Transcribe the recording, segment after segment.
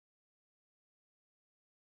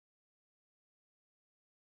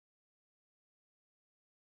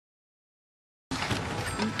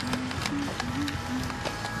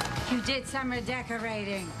did summer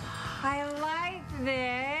decorating. I like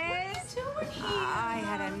this. What are you doing here? I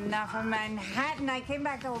had enough of Manhattan. I came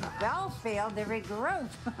back to Belfield to regroup.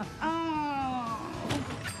 Oh.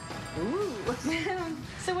 Ooh.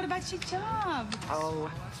 So what about your job?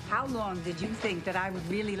 Oh, how long did you think that I would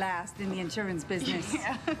really last in the insurance business?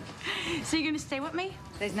 Yeah. So you're gonna stay with me?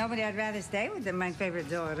 There's nobody I'd rather stay with than my favorite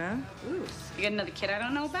daughter. Ooh. You got another kid I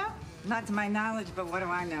don't know about? Not to my knowledge, but what do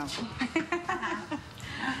I know?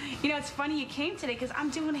 You know, it's funny you came today because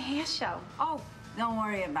I'm doing a hair show. Oh, don't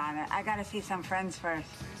worry about it. I gotta see some friends first.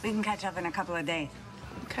 We can catch up in a couple of days.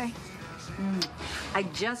 Okay. I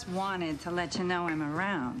just wanted to let you know I'm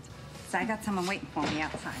around. So I got someone waiting for me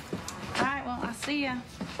outside. All right, well, I'll see ya.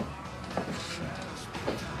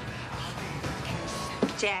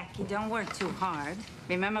 Jackie, don't work too hard.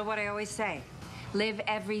 Remember what I always say. Live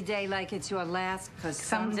every day like it's your last, because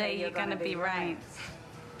Someday you're gonna be right.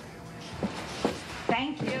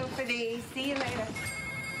 Thank you for these. See you later.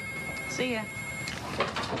 See ya.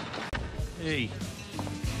 Hey,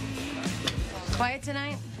 Quiet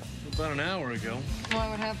tonight? about an hour ago, Why,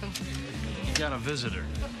 what happened? got a visitor.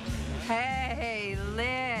 Hey,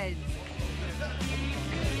 Liz.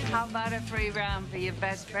 How about a free round for your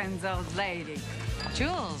best friend's old lady?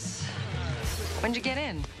 Jules, when'd you get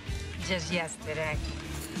in? Just yesterday.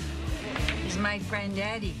 He's my friend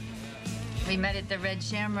Eddie. We met at the Red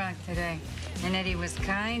Shamrock today, and Eddie was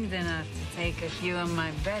kind enough to take a few of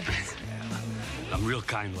my bets. I'm real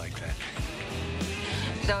kind like that.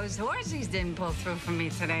 Those horses didn't pull through for me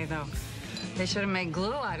today, though. They should have made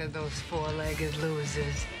glue out of those four-legged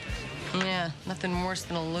losers. Yeah, nothing worse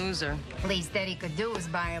than a loser. Least Eddie could do was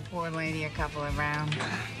buy a poor lady a couple of rounds.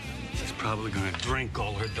 She's probably gonna drink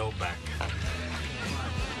all her dough back.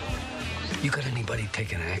 You got anybody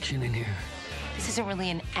taking action in here? This isn't really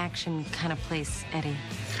an action kind of place, Eddie.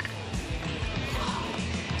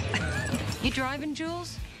 You driving,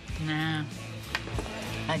 Jules? Nah.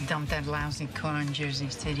 I dumped that lousy car in Jersey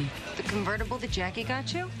City. The convertible that Jackie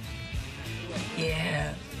got you?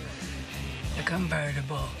 Yeah. The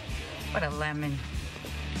convertible. What a lemon.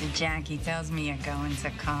 Jackie tells me you're going to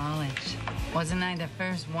college. Wasn't I the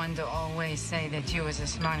first one to always say that you was the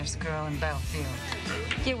smartest girl in Belfield?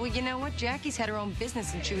 Yeah, well, you know what? Jackie's had her own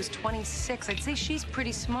business since she was 26. I'd say she's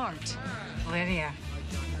pretty smart. Lydia,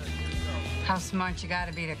 how smart you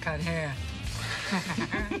gotta be to cut hair?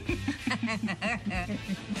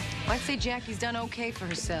 I'd say Jackie's done okay for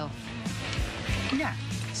herself. Yeah.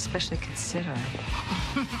 Especially considering.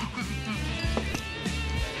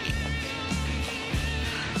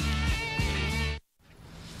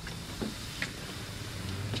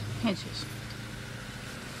 Hitches.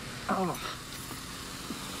 Oh.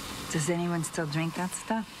 Does anyone still drink that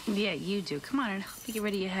stuff? Yeah, you do. Come on, it'll help you get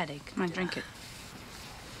rid of your headache. Come on, drink it.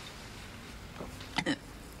 It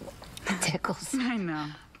tickles. I know.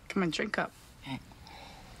 Come on, drink up.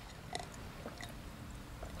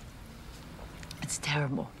 It's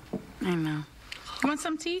terrible. I know. You want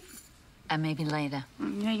some tea? Maybe later.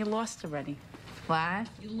 Yeah, you lost already. What?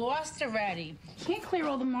 You lost already. You can't clear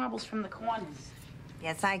all the marbles from the corners.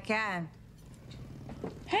 Yes, I can.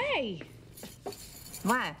 Hey,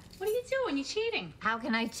 What? what are you doing? You're cheating. How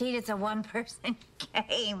can I cheat? It's a one-person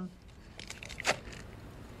game.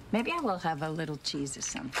 Maybe I will have a little cheese or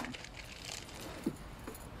something.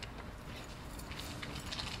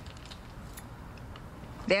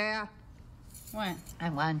 There. What? I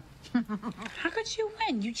won. How could you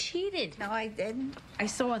win? You cheated. No, I didn't. I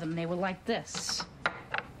saw them. They were like this.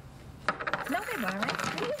 No, they weren't.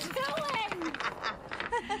 What are you doing?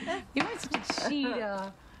 You're such a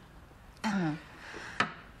cheater.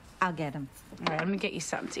 I'll get him. All right, I'm gonna get you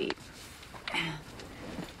something to eat.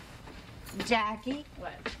 Jackie,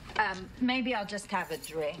 What? maybe I'll just have a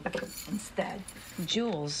drink instead.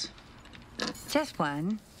 Jules. Just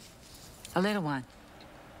one. A little one.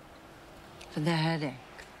 For the headache.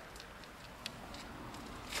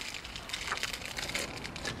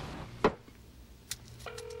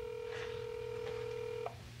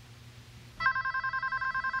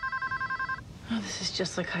 Oh, this is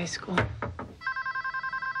just like high school.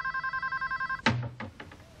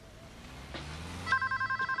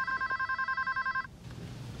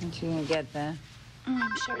 Aren't you gonna get that?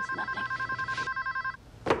 I'm sure it's nothing.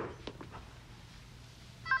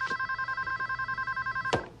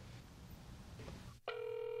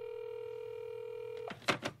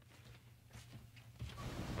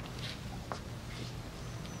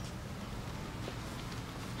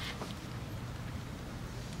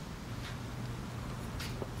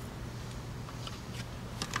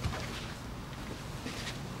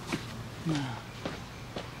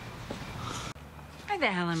 Where the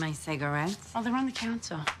hell are my cigarettes? Oh, they're on the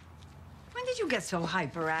counter. did you get so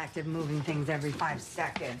hyperactive moving things every 5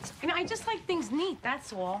 seconds? You know, I just like things neat,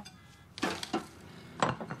 that's all.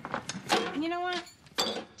 And you know what?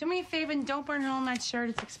 Do me a favor and don't burn a hole in that shirt.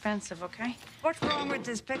 It's expensive, okay? What's wrong with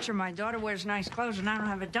this picture? My daughter wears nice clothes and I don't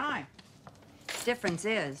have a dime. Difference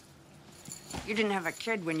is, you didn't have a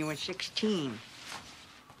kid when you were 16.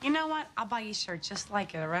 You know what? I'll buy you a shirt just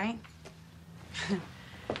like it, all right?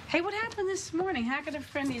 Hey, what happened this morning? How could a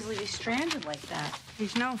friend easily be stranded like that?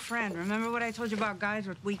 He's no friend. Remember what I told you about guys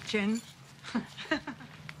with weak chins?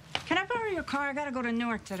 Can I borrow your car? I gotta go to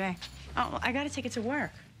Newark today. Oh, I gotta take it to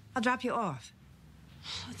work. I'll drop you off.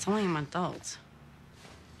 It's only a month old.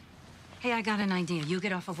 Hey, I got an idea. You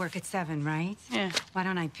get off of work at 7, right? Yeah. Why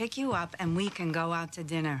don't I pick you up and we can go out to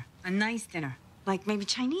dinner? A nice dinner. Like maybe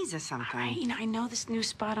Chinese or something. All right, you know, I know this new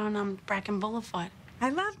spot on Bracken Boulevard. I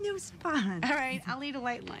love new spots. All right, I'll eat a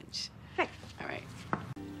light lunch. Hey. All right.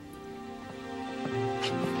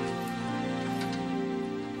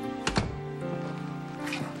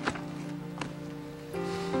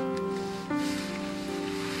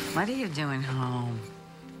 What are you doing home?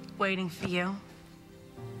 Waiting for you.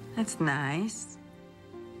 That's nice.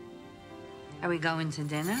 Are we going to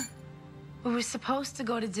dinner? We were supposed to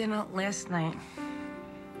go to dinner last night.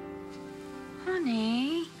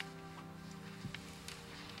 Honey,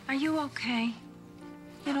 are you okay?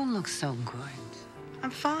 You don't look so good. I'm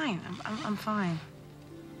fine. I'm fine.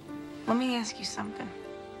 Let me ask you something.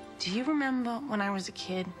 Do you remember when I was a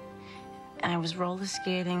kid and I was roller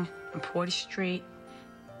skating on Porter Street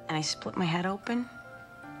and I split my head open?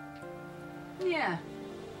 Yeah,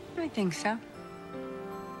 I think so.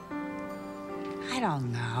 I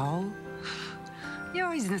don't know. You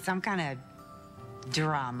always in some kind of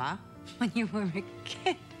drama when you were a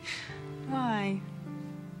kid. Why?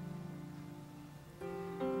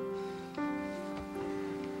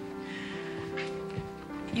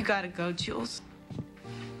 You gotta go, Jules.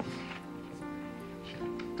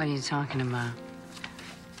 What are you talking about?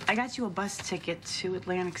 I got you a bus ticket to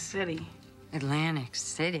Atlantic City. Atlantic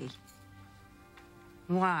City?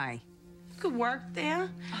 Why? You could work there.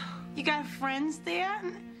 You got friends there.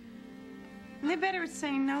 And they're better at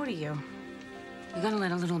saying no to you. You gonna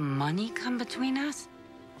let a little money come between us?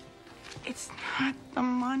 It's not the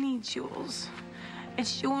money, Jules.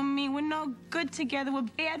 It's you and me. We're no good together. We're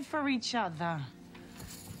bad for each other.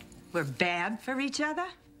 We're bad for each other?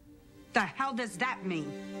 The hell does that mean?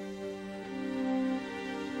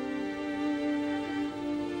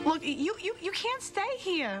 Look, you can't stay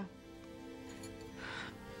here.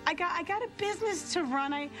 I got a business to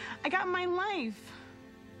run. I got my life.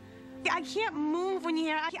 I can't move when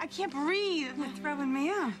you're here. I can't breathe. You're throwing me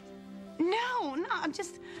out. No, I'm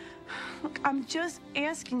just... Look, I'm just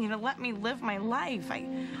asking you to let me live my life.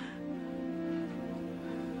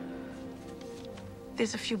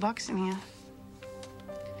 There's a few bucks in here.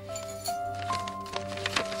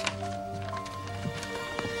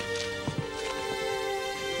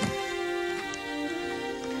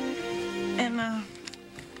 And,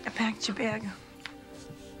 I packed your bag.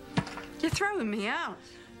 You're throwing me out.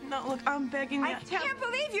 No, look, I'm begging you. I can't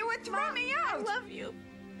believe you would throw me out. I love you,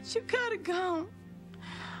 but you gotta go.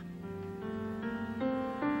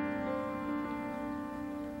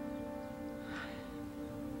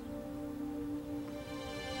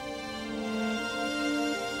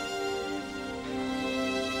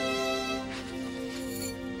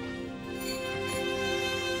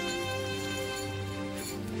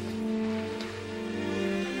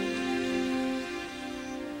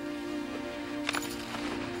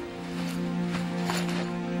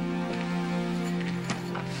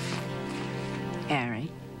 Harry.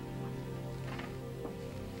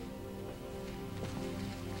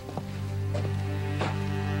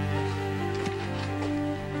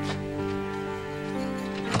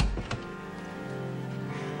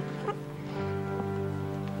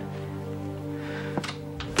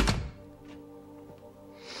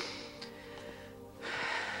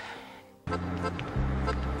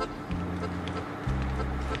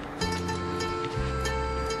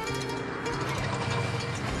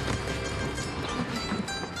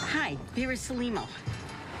 Vera Salimo.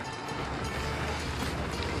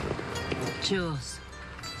 Jules.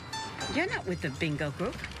 You're not with the bingo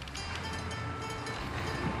group.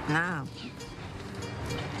 No.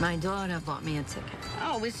 My daughter bought me a ticket.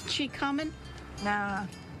 Oh, isn't she coming? No.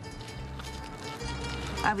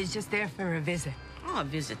 I was just there for a visit. Oh, a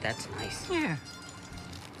visit, that's nice. Yeah.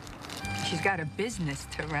 She's got a business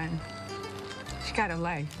to run. She's got a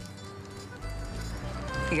life.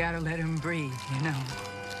 You gotta let him breathe, you know.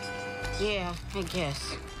 Yeah, I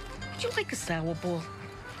guess. Would you like a sour ball?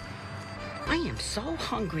 I am so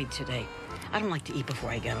hungry today. I don't like to eat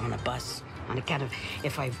before I get on a bus. On account of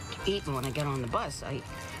if I've eaten when I get on the bus,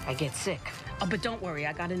 I get sick. Oh, but don't worry,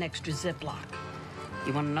 I got an extra Ziploc.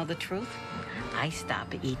 You want to know the truth? I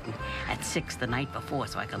stop eating at 6 the night before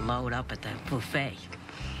so I can load up at the buffet.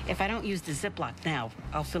 If I don't use the Ziploc now,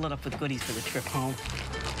 I'll fill it up with goodies for the trip home.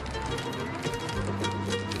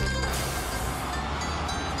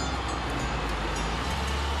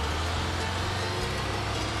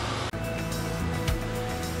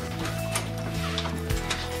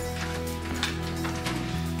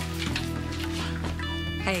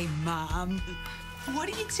 Hey, Mom. What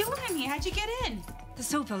are you doing in here? How'd you get in? The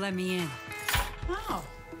super let me in. Oh,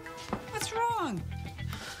 what's wrong?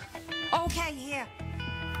 Okay, here.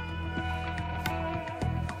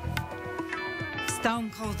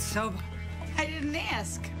 Stone cold sober. I didn't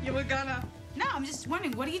ask. You were gonna. No, I'm just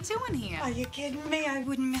wondering, what are you doing here? Are you kidding me? I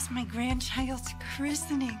wouldn't miss my grandchild's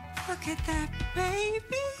christening. Look at that baby.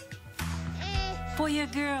 Boy or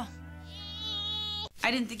girl? I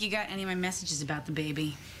didn't think you got any of my messages about the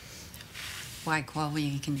baby. Why, Chloe,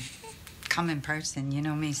 you can come in person. You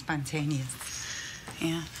know me, spontaneous.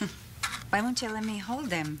 Yeah. Why won't you let me hold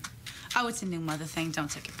them? Oh, it's a new mother thing. Don't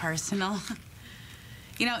take it personal.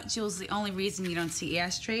 You know, Jules, the only reason you don't see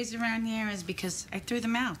ashtrays around here is because I threw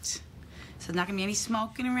them out. So there's not gonna be any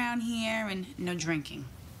smoking around here and no drinking.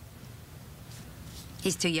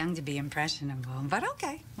 He's too young to be impressionable, but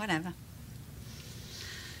okay, whatever.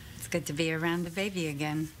 It's good to be around the baby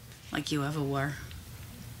again. Like you ever were.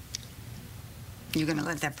 You gonna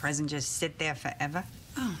let that present just sit there forever?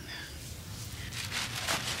 Oh.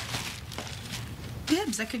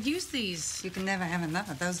 Bibbs, I could use these. You can never have enough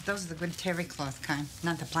of those. Those are the good terry cloth kind,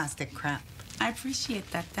 not the plastic crap. I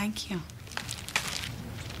appreciate that. Thank you.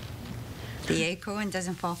 The acorn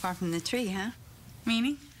doesn't fall far from the tree, huh?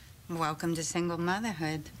 Meaning? Welcome to single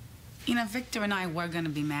motherhood. You know, Victor and I were gonna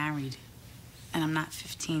be married. And I'm not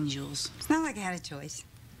 15, Jules. It's not like I had a choice.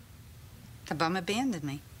 The bum abandoned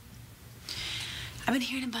me. I've been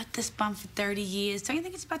hearing about this bum for 30 years. Don't you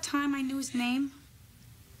think it's about time I knew his name?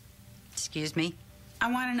 Excuse me? I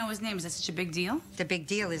want to know his name. Is that such a big deal? The big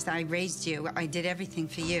deal is that I raised you. I did everything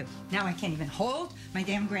for you. Now I can't even hold my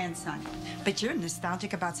damn grandson. But you're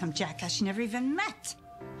nostalgic about some jackass you never even met.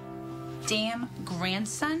 Damn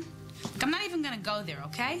grandson? Look, I'm not even gonna go there,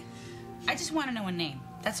 okay? I just want to know a name.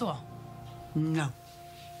 That's all. No.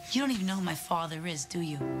 You don't even know who my father is, do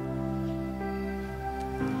you?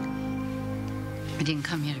 I didn't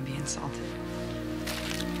come here to be insulted.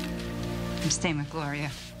 I'm staying with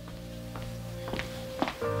Gloria.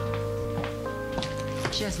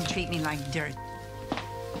 She doesn't treat me like dirt.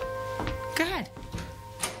 Go ahead.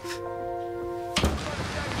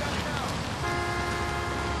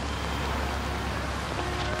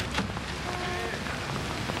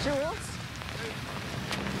 Jules?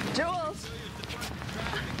 Jules?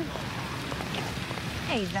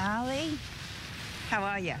 Hey, Dolly. How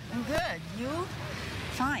are you? I'm good. You?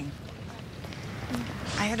 Fine.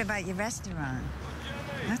 I heard about your restaurant.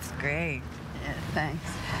 That's great. Yeah,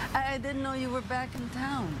 thanks. I didn't know you were back in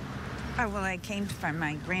town. Oh, well, I came for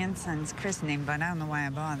my grandson's christening, but I don't know why I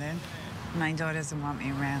bothered. My daughter doesn't want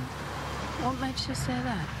me around. What makes you say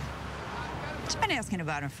that? She's been asking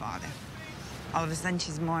about her father. All of a sudden,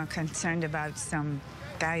 she's more concerned about some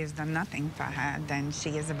guy who's done nothing for her than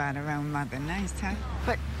she is about her own mother. Nice, huh?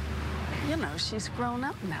 But, you know, she's grown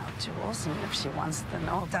up now, Jules, and if she wants to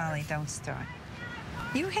know about Dolly, don't start.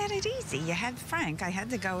 You had it easy. You had Frank. I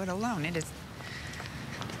had to go it alone.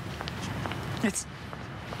 It's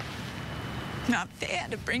not fair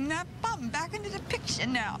to bring that bum back into the picture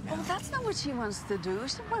now. Well, that's not what she wants to do.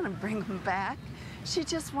 She doesn't want to bring him back. She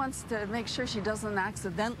just wants to make sure she doesn't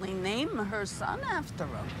accidentally name her son after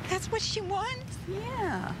him. That's what she wants?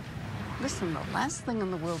 Yeah. Listen, the last thing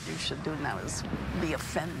in the world you should do now is be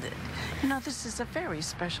offended. You know, this is a very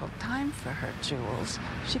special time for her, Jules.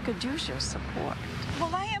 She could use your support.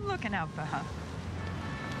 Well, I am looking out for her.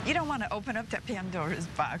 You don't want to open up that Pandora's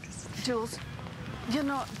box. Jules, you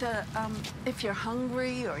know, if you're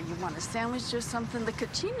hungry or you want a sandwich or something, the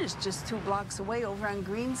Cucina's just 2 blocks away over on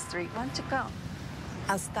Green Street. Why don't you go?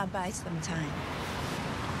 I'll stop by sometime.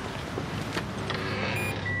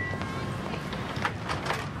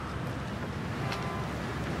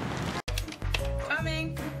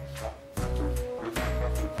 Coming.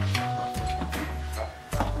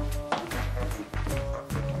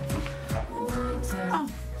 Oh.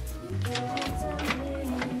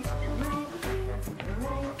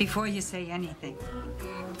 Before you say anything,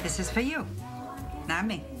 this is for you, not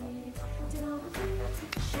me.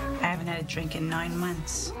 I haven't had a drink in 9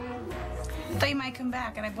 months. Thought you might come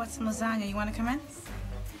back, and I bought some lasagna. You want to come in?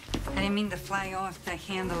 I didn't mean to fly off the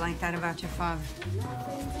handle like that about your father.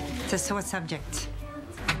 It's a sore subject.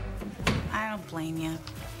 I don't blame you,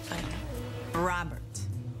 but... Robert.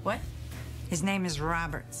 What? His name is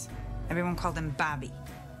Roberts. Everyone called him Bobby.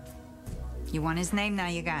 You want his name? Now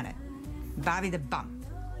you got it. Bobby the Bum.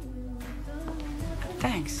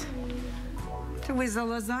 Thanks. It was a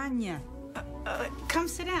lasagna. Come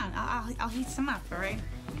sit down. I'll heat some up, all right?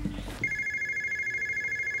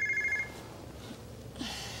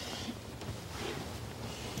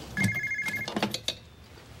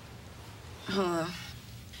 Hello.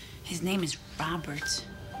 His name is Robert.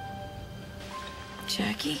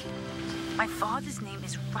 Jackie? My father's name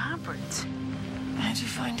is Robert. How'd you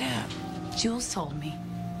find out? Jules told me.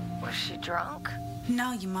 Was she drunk?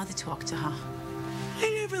 No, your mother talked to her. I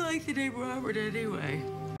never liked the name Robert anyway.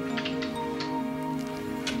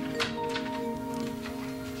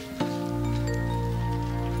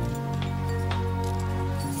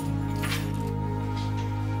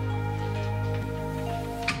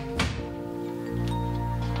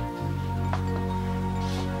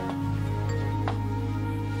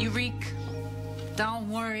 Eureka. Don't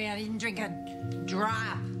worry, I didn't drink a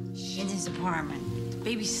drop in his apartment.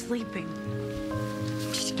 Baby's sleeping.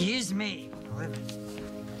 Excuse me.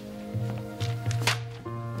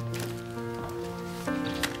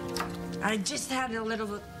 I just had a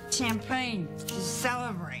little champagne to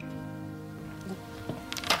celebrate.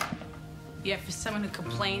 Yeah, for someone who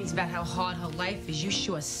complains about how hard her life is, you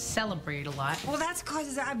sure celebrate a lot. Well, that's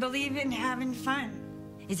because I believe in having fun.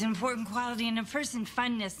 It's an important quality in a person,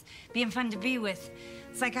 funness, being fun to be with.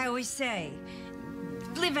 It's like I always say,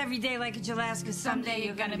 live every day like it's your last, because someday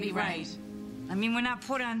you're gonna be right. I mean, we're not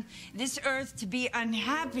put on this earth to be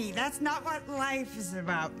unhappy. That's not what life is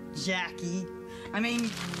about, Jackie. I mean,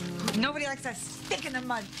 nobody likes a stick in the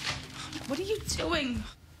mud. What are you doing?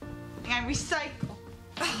 I recycle.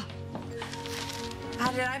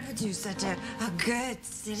 How did I produce such a good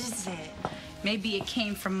citizen? Maybe it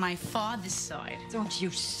came from my father's side. Don't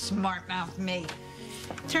you smart-mouth me.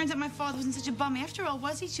 Turns out my father wasn't such a bum after all,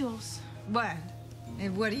 was he, Jules? What?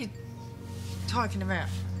 And what are you talking about?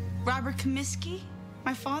 Robert Comiskey,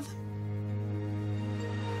 my father?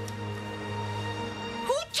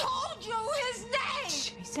 Who told you his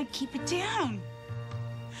name? I said keep it down.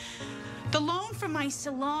 The loan for my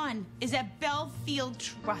salon is at Belfield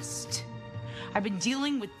Trust. I've been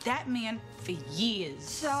dealing with that man for years.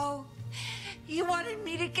 So, you wanted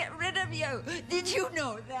me to get rid of you. Did you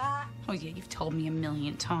know that? Oh, yeah, you've told me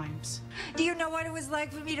 1,000,000 times. Do you know what it was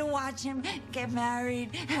like for me to watch him get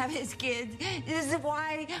married, have his kids? This is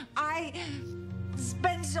why I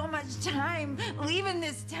spend so much time leaving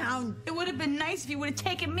this town. It would have been nice if you would have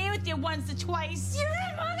taken me with you once or twice. You're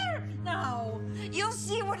a mother. No, you'll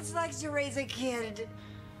see what it's like to raise a kid.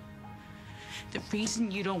 The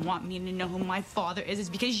reason you don't want me to know who my father is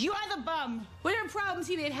because you're the bum. Whatever problems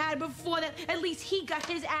he may have had before that, at least he got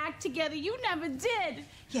his act together. You never did.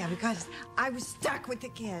 Yeah, because I was stuck with the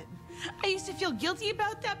kid. I used to feel guilty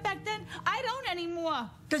about that back then. I don't anymore.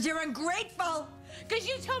 Because you're ungrateful. Because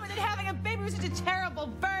you told me that having a baby was such a terrible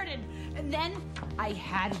burden. And then I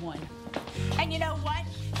had one. And you know what?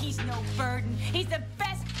 He's no burden. He's the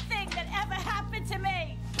best thing that ever happened to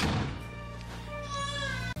me.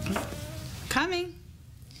 Coming.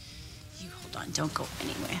 You hold on, don't go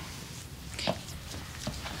anywhere. Okay.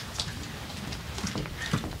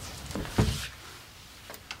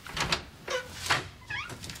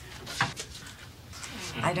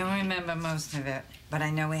 I don't remember most of it, but I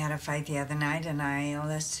know we had a fight the other night, and I'll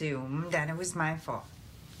assume that it was my fault.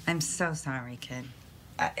 I'm so sorry, kid.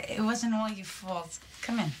 It wasn't all your fault.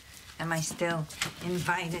 Come in. Am I still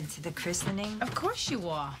invited to the christening? Of course you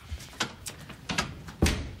are.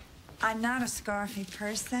 I'm not a scarfy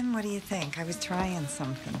person. What do you think? I was trying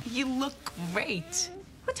something. You look great.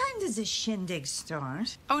 What time does the shindig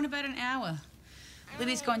start? Oh, in about an hour.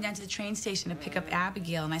 Libby's going down to the train station to pick up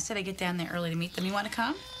Abigail, and I said I'd get down there early to meet them. You want to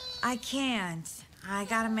come? I can't. I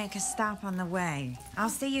gotta make a stop on the way. I'll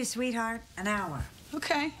see you, sweetheart. An hour.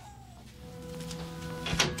 Okay.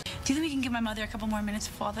 Do you think we can give my mother a couple more minutes,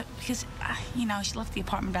 Father? Because, you know, she left the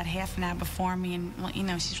apartment about half an hour before me, and, well, you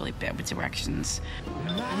know, she's really bad with directions.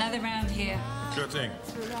 Another round here. Sure thing.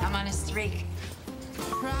 I'm on a streak.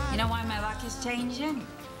 You know why my luck is changing?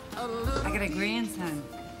 I got a grandson.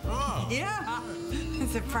 Oh. Yeah.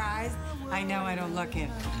 Surprise? I know I don't look it.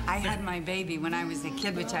 I had my baby when I was a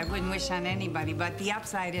kid, which I wouldn't wish on anybody, but the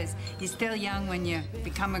upside is you're still young when you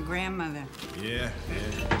become a grandmother. Yeah.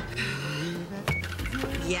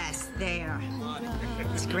 Yes, there.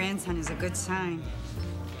 This grandson is a good sign.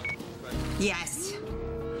 Yes.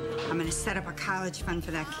 I'm gonna set up a college fund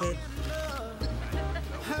for that kid.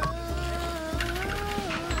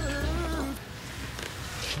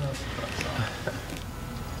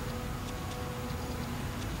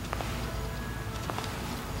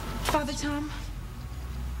 Father Tom,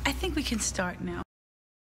 I think we can start now.